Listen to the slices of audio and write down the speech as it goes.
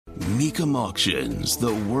Mecum Auctions,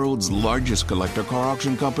 the world's largest collector car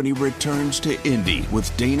auction company, returns to Indy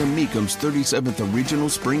with Dana Mecum's 37th Regional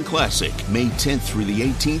Spring Classic, May 10th through the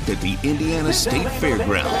 18th at the Indiana State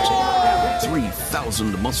Fairgrounds.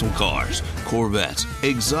 3,000 muscle cars, Corvettes,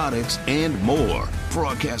 exotics, and more.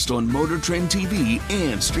 Broadcast on Motor Trend TV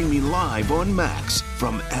and streaming live on Max.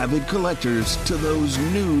 From avid collectors to those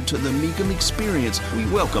new to the Mecum experience, we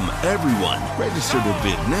welcome everyone. Register to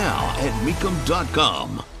bid now at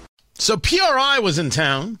Mecum.com. So PRI was in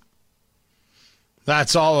town.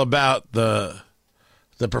 That's all about the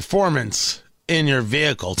performance in your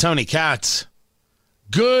vehicle. Tony Katz,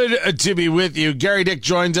 good to be with you. Gary Dick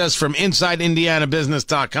joins us from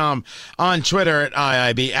InsideIndianaBusiness.com, on Twitter at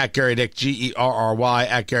IIB, at Gary Dick, Gerry,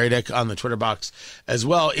 at Gary Dick on the Twitter box as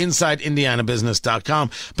well, InsideIndianaBusiness.com.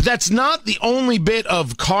 But that's not the only bit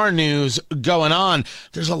of car news going on.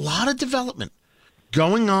 There's a lot of development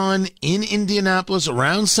going on in Indianapolis,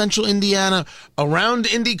 around central Indiana, around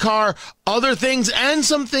IndyCar, other things, and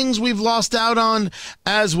some things we've lost out on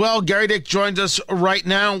as well. Gary Dick joins us right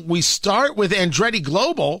now. We start with Andretti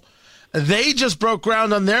Global. They just broke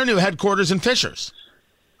ground on their new headquarters in Fishers.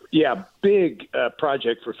 Yeah, big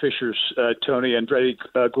project for Fishers, Tony. Andretti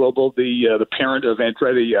Global, the parent of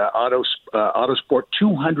Andretti Autosport,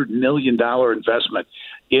 $200 million investment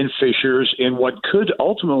in Fishers, in what could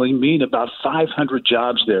ultimately mean about 500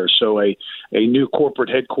 jobs there. So a new corporate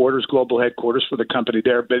headquarters, global headquarters for the company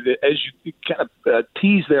there. But as you kind of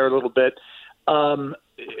tease there a little bit,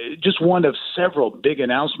 just one of several big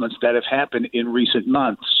announcements that have happened in recent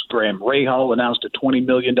months. Graham Rahal announced a $20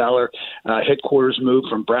 million headquarters move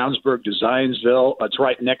from Brownsburg to Zionsville. It's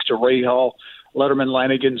right next to Rahal. Letterman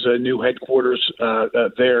Lanigan's new headquarters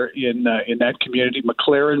there in that community.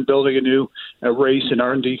 McLaren building a new race and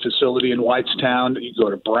R&D facility in Whitestown. You go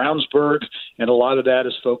to Brownsburg, and a lot of that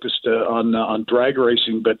is focused on drag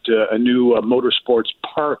racing, but a new motorsports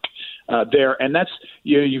park there. And that's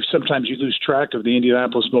you sometimes you lose track of the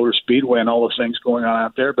Indianapolis Motor Speedway and all the things going on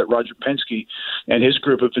out there. But Roger Penske and his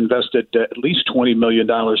group have invested at least $20 million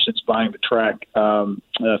since buying the track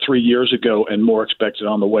 3 years ago, and more expected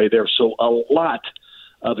on the way there. So a lot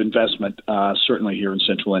of investment, certainly here in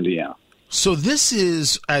central Indiana. So this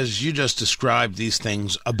is, as you just described, these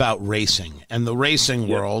things about racing and the racing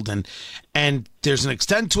world, and there's an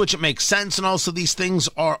extent to which it makes sense, and also these things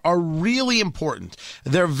are really important.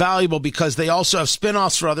 They're valuable because they also have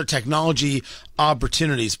spin-offs for other technology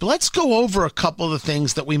opportunities. But let's go over a couple of the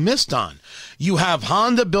things that we missed on. You have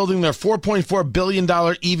Honda building their $4.4 billion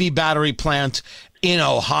EV battery plant in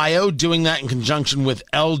Ohio, doing that in conjunction with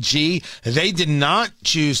LG. They did not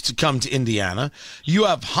choose to come to Indiana. You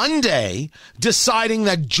have Hyundai deciding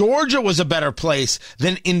that Georgia was a better place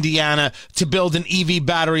than Indiana to build an EV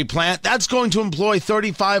battery plant. That's going to employ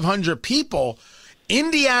 3,500 people.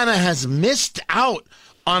 Indiana has missed out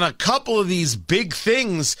on a couple of these big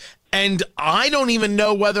things, and I don't even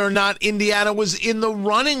know whether or not Indiana was in the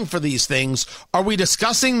running for these things. Are we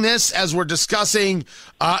discussing this as we're discussing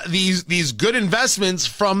these good investments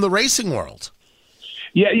from the racing world?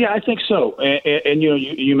 Yeah, I think so. And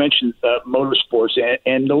you mentioned motorsports,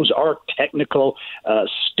 and those are technical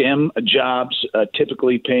STEM jobs,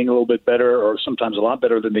 typically paying a little bit better, or sometimes a lot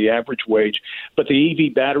better than the average wage. But the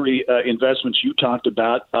EV battery investments you talked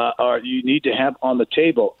about you need to have on the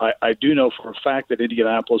table. I do know for a fact that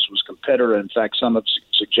Indianapolis was a competitor. In fact, some have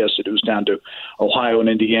suggested it was down to Ohio and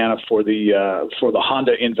Indiana for the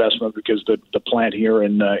Honda investment, because the plant here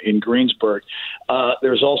in Greensburg.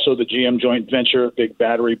 There's also the GM joint venture, big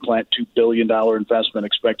battery plant, $2 billion investment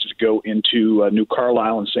expected to go into New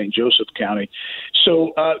Carlisle and St. Joseph County.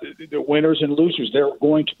 So the winners and losers, there are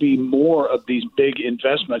going to be more of these big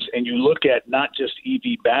investments. And you look at not just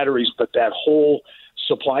EV batteries, but that whole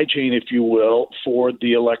supply chain, if you will, for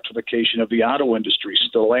the electrification of the auto industry.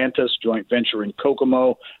 Stellantis joint venture in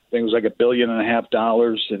Kokomo, I think it was like $1.5 billion and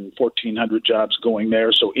 1,400 jobs going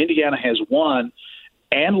there. So Indiana has won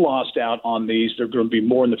and lost out on these. There are going to be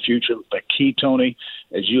more in the future. The key, Tony,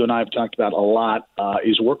 as you and I have talked about a lot,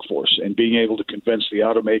 is workforce, and being able to convince the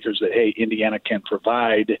automakers that, hey, Indiana can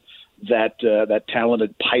provide that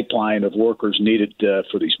talented pipeline of workers needed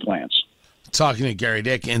for these plants. Talking to Gary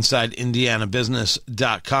Dick,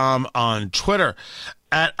 InsideIndianaBusiness.com, on Twitter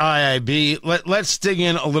at IIB. Let's dig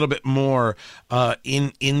in a little bit more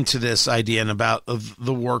into this idea and about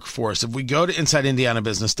the workforce. If we go to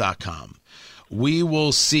InsideIndianaBusiness.com, we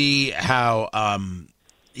will see how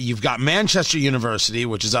You've got Manchester University,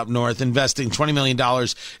 which is up north, investing $20 million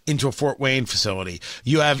into a Fort Wayne facility.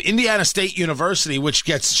 You have Indiana State University, which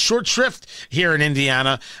gets short shrift here in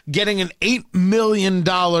Indiana, getting an $8 million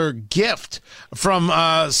gift from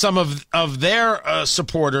some of their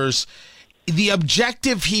supporters. The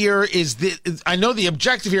objective here is I know the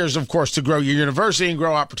objective here is, of course, to grow your university and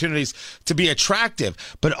grow opportunities to be attractive.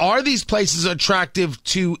 But are these places attractive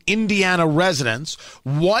to Indiana residents?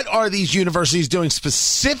 What are these universities doing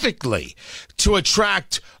specifically to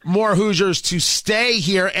attract more Hoosiers to stay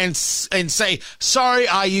here and say, sorry,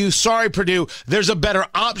 IU, sorry, Purdue, there's a better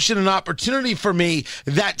option and opportunity for me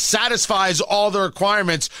that satisfies all the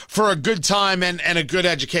requirements for a good time and a good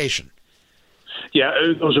education? Yeah,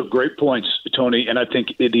 those are great points, Tony. And I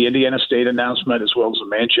think the Indiana State announcement as well as the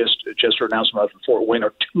Manchester announcement from Fort Wayne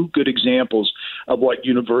are two good examples of what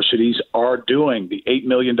universities are doing. The $8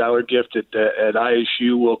 million gift at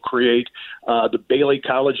ISU will create the Bailey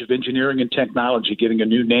College of Engineering and Technology, getting a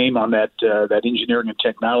new name on that engineering and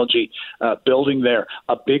technology building there.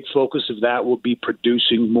 A big focus of that will be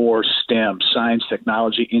producing more STEM, science,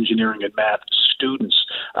 technology, engineering, and math students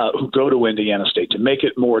who go to Indiana State to make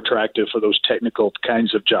it more attractive for those technical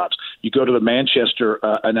kinds of jobs. You go to the Manchester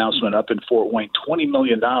announcement up in Fort Wayne, $20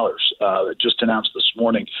 million just announced this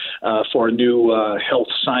morning for a new health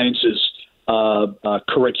sciences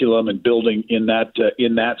curriculum and building in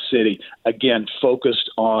that city. Again, focused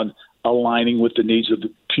on aligning with the needs of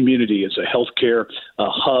the community as a healthcare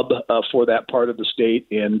hub for that part of the state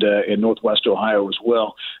and in Northwest Ohio as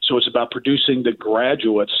well. So it's about producing the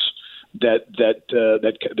graduates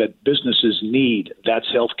that businesses need. That's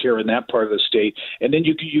healthcare in that part of the state. And then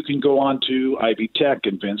you can go on to Ivy Tech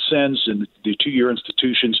and Vincennes and the two-year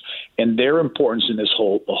institutions and their importance in this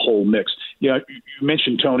whole mix. You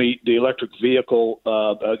mentioned, Tony, the electric vehicle,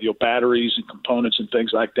 batteries and components and things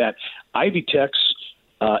like that. Ivy Tech's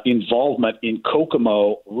involvement in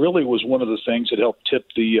Kokomo really was one of the things that helped tip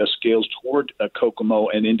the scales toward Kokomo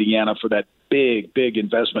and Indiana for that big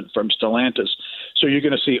investment from Stellantis. So you're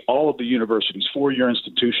going to see all of the universities, 4-year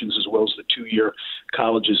institutions, as well as the 2-year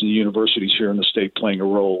colleges and universities here in the state playing a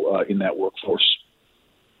role in that workforce.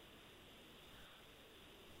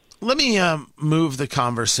 Let me move the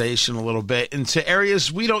conversation a little bit into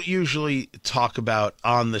areas we don't usually talk about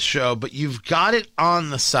on the show, but you've got it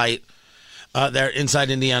on the site there,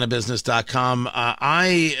 InsideIndianaBusiness.com.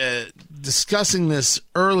 Discussing this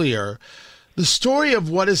earlier, the story of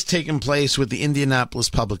what has taken place with the Indianapolis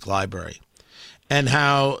Public Library and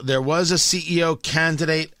how there was a CEO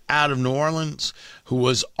candidate out of New Orleans who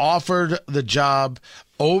was offered the job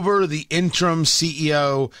over the interim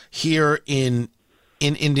CEO here in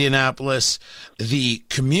Indianapolis. The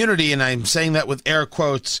community, and I'm saying that with air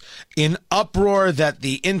quotes, in uproar that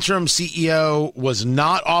the interim CEO was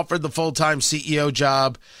not offered the full-time CEO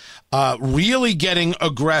job, really getting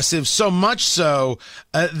aggressive, so much so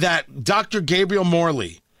that Dr. Gabriel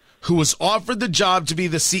Morley, who was offered the job to be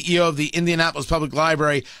the CEO of the Indianapolis Public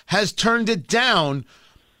Library, has turned it down.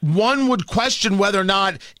 One would question whether or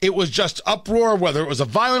not it was just uproar, whether it was a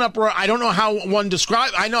violent uproar. I don't know how one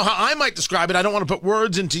describe. I know how I might describe it. I don't want to put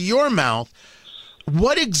words into your mouth.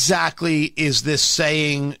 What exactly is this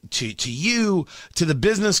saying to you, to the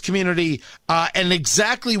business community, and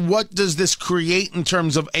exactly what does this create in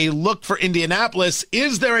terms of a look for Indianapolis?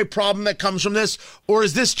 Is there a problem that comes from this, or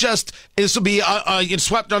is this this will be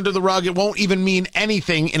swept under the rug? It won't even mean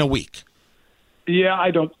anything in a week. Yeah,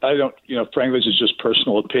 I don't. Frankly, this is just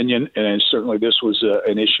personal opinion, and certainly this was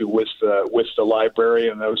an issue with the library,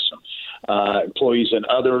 and there was some employees and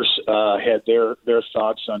others had their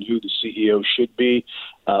thoughts on who the CEO should be,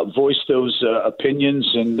 voiced those opinions,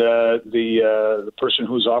 and the person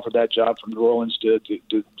who was offered that job from New Orleans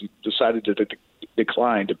decided to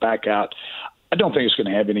decline, to back out. I don't think it's going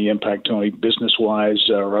to have any impact, Tony, business-wise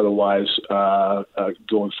or otherwise,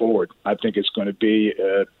 going forward. I think it's going to be,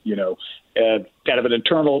 kind of an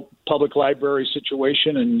internal public library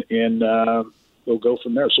situation, and we'll go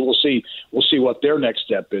from there. So we'll see what their next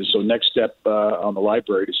step is. So next step on the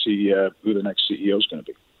library to see who the next CEO is going to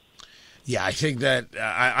be. Yeah, I think that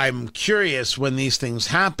I'm curious when these things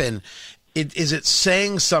happen. Is it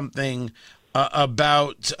saying something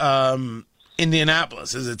about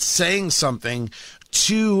Indianapolis? Is it saying something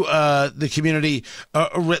to the community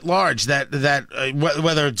writ large.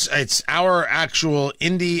 Whether it's our actual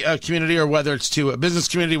indie community, or whether it's to a business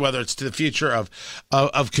community, whether it's to the future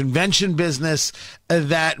of convention business,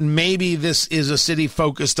 that maybe this is a city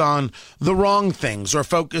focused on the wrong things, or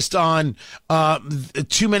focused on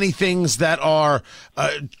too many things that are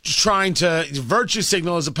trying to virtue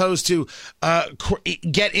signal as opposed to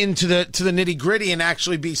get into the nitty gritty and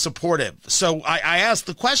actually be supportive. So I asked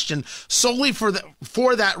the question solely for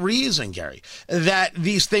that reason, Gary, that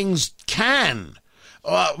these things can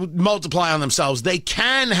multiply on themselves. They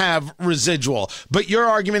can have residual, but your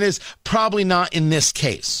argument is probably not in this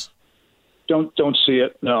case. Don't see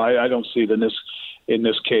it. No, I don't see it in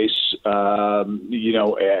this case. At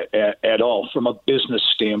all from a business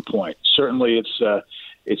standpoint. Certainly,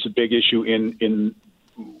 it's a big issue in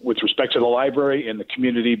with respect to the library and the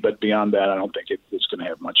community, but beyond that, I don't think it's going to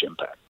have much impact.